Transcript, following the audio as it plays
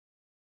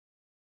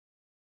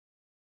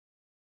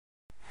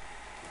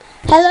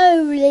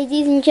Hello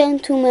ladies and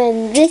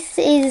gentlemen, this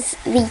is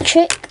the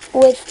trick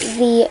with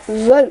the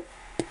rope.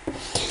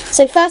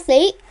 So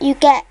firstly, you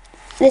get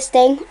this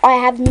thing, I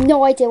have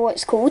no idea what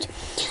it's called,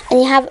 and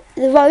you have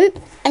the rope,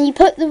 and you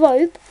put the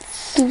rope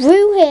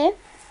through here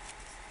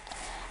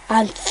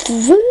and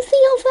through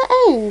the other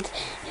end.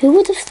 Who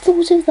would have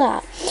thought of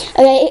that?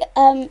 Okay,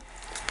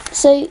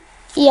 so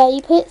yeah,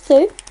 you put it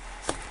through.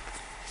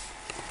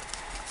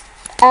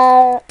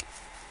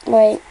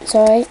 Wait,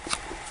 sorry.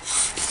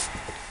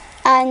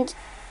 And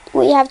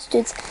what you have to do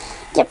is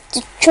you have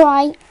to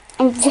try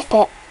and rip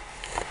it.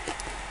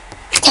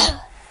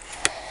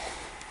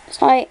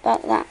 Sorry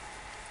about that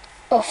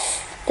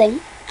off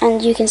thing.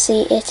 And you can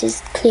see it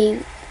is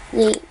clearly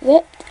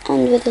ripped,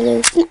 and with a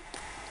little snap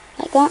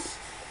like that,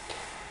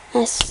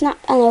 and a snap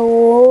and a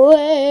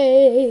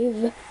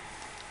wave,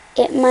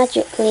 it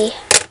magically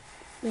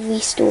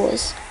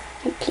restores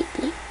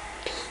completely.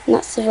 And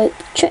that's the rope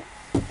trick.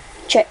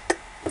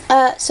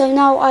 So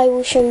now I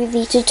will show you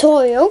the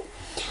tutorial.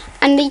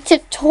 And the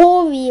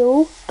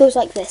tutorial goes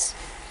like this.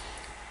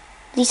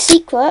 The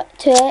secret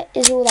to it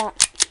is all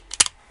that.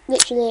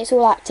 Literally, it's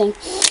all acting.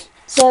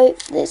 So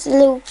there's a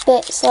little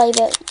bit, slightly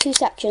bit, 2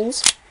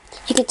 sections.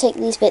 You can take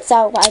these bits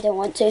out, but I don't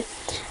want to.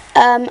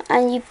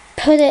 And you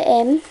put it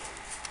in.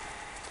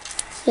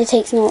 It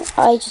takes no.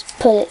 I just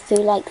put it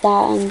through like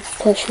that and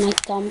push my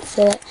thumb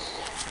through it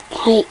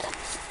like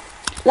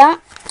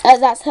that.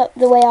 That's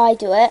the way I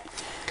do it.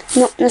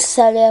 Not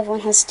necessarily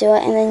everyone has to do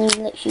it. And then you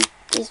literally.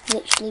 It's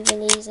literally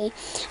really easy,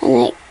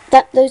 and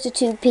those are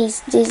 2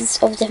 pieces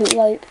of different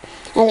rope,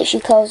 and it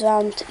literally curls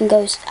around and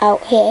goes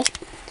out here.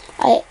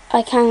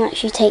 I can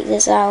actually take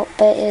this out,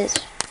 but it is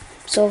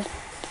sort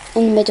of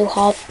in the middle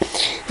hard,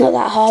 not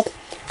that hard.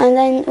 And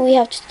then all you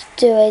have to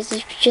do is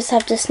you just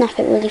have to snap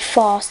it really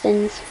fast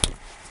and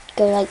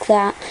go like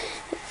that,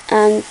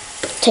 and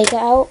take it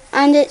out,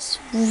 and it's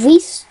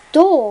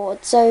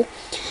restored. So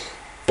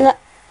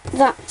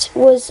that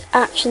was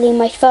actually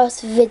my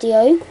first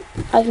video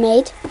I've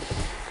made.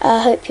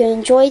 I hope you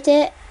enjoyed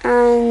it,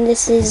 and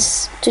this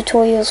is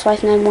Tutorials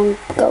 591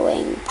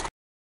 going.